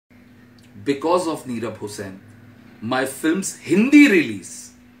because of Nirab Hossain, my film's Hindi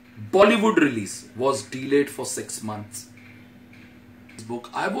release, Bollywood release, was delayed for 6 months.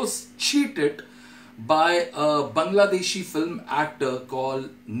 I was cheated by a Bangladeshi film actor called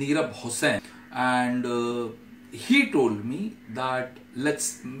Nirab Hossain, and he told me that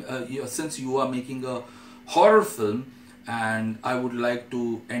since you are making a horror film and I would like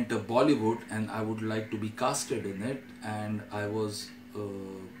to enter Bollywood and I would like to be casted in it, and I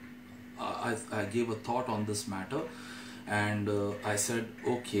gave a thought on this matter, and I said,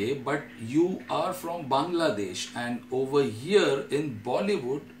 okay, but you are from Bangladesh, and over here in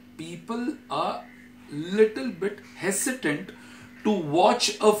Bollywood people are little bit hesitant to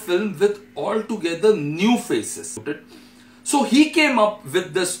watch a film with altogether new faces. So he came up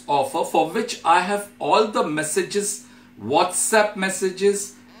with this offer, for which I have all the messages, WhatsApp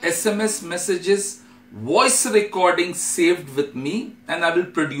messages, SMS messages, voice recording saved with me, and I will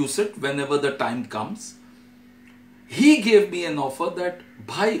produce it whenever the time comes. He gave me an offer that,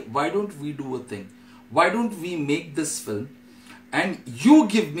 bhai, why don't we do a thing? Why don't we make this film and you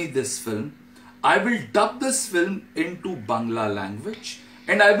give me this film? I will dub this film into Bangla language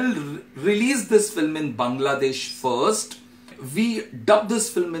and I will release this film in Bangladesh first. We dub this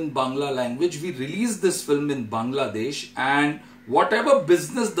film in Bangla language, we release this film in Bangladesh, and whatever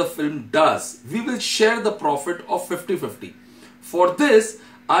business the film does, we will share the profit of 50-50. For this,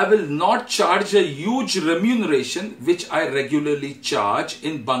 I will not charge a huge remuneration which I regularly charge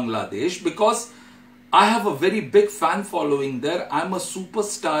in Bangladesh, because I have a very big fan following there. I'm a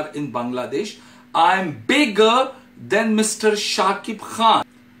superstar in Bangladesh. I'm bigger than Mr. Shakib Khan.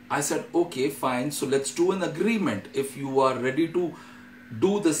 I said, okay, fine. So let's do an agreement. If you are ready to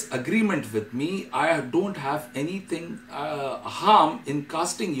do this agreement with me, I don't have anything harm in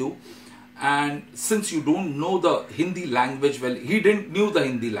casting you. And since you don't know the Hindi language well, he didn't know the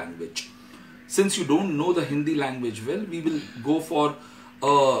Hindi language. Since you don't know the Hindi language well, we will go for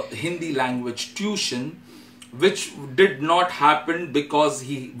a Hindi language tuition, which did not happen because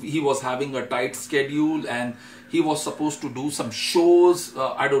he was having a tight schedule and he was supposed to do some shows,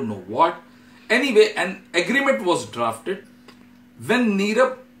 I don't know what. Anyway, an agreement was drafted. When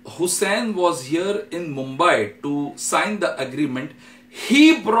Nirab Hossain was here in Mumbai to sign the agreement,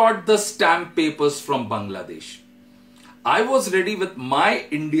 he brought the stamp papers from Bangladesh. I was ready with my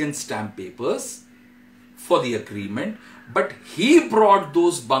Indian stamp papers for the agreement, but he brought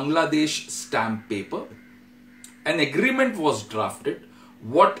those Bangladesh stamp paper. An agreement was drafted.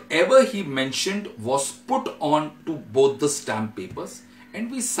 Whatever he mentioned was put on to both the stamp papers,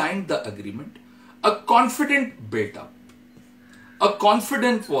 and we signed the agreement. A confidence built up. A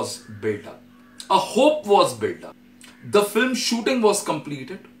confidence was built up. A hope was built up. The film shooting was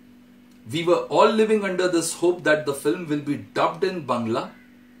completed. We were all living under this hope that the film will be dubbed in Bangla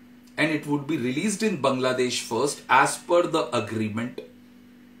and it would be released in Bangladesh first as per the agreement.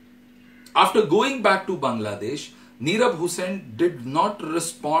 After going back to Bangladesh, Nirab Hossain did not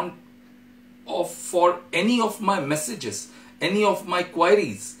respond for any of my messages, any of my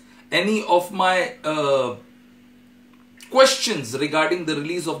queries, any of my questions regarding the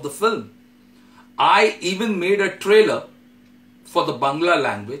release of the film. I even made a trailer for the Bangla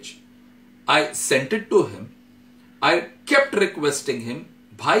language. I sent it to him. I kept requesting him,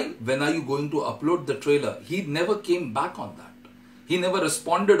 bhai, when are you going to upload the trailer? He never came back on that. He never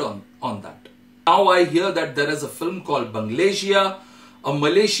responded on that. Now I hear that there is a film called Bangaldeshi, a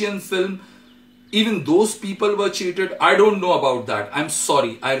Malaysian film. Even those people were cheated. I don't know about that. I'm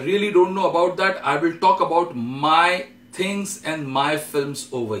sorry. I really don't know about that. I will talk about my things and my films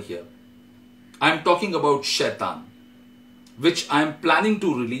over here. I'm talking about Sheitaan, which I'm planning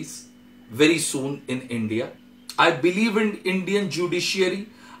to release very soon in India. I believe in Indian judiciary.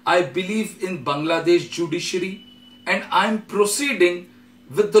 I believe in Bangladesh judiciary, and I'm proceeding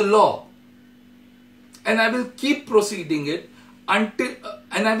with the law. And I will keep proceeding it until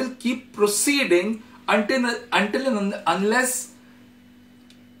and unless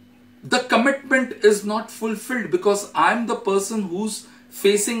the commitment is not fulfilled, because I'm the person who's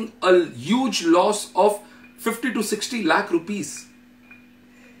facing a huge loss of 50 to 60 lakh rupees.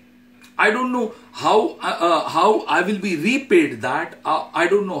 I don't know how I will be repaid that. I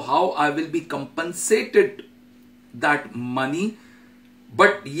don't know how I will be compensated that money.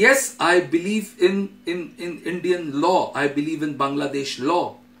 But yes, I believe in Indian law. I believe in Bangladesh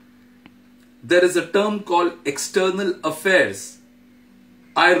law. There is a term called external affairs.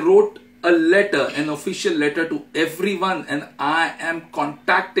 I wrote a letter, an official letter to everyone, and I am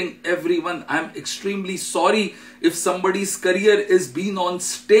contacting everyone. I'm extremely sorry if somebody's career is being on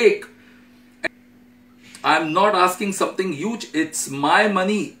stake. I'm not asking something huge. It's my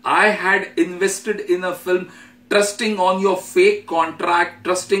money. I had invested in a film, trusting on your fake contract,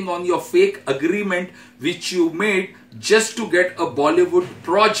 trusting on your fake agreement which you made just to get a Bollywood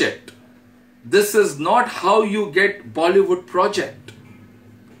project. This is not how you get Bollywood project.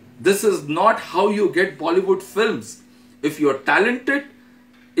 This is not how you get Bollywood films. If you're talented,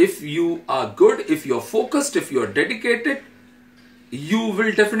 if you are good, if you're focused, if you're dedicated, you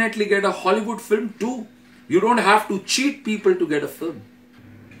will definitely get a Hollywood film too. You don't have to cheat people to get a film.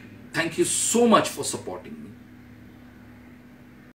 Thank you so much for supporting me.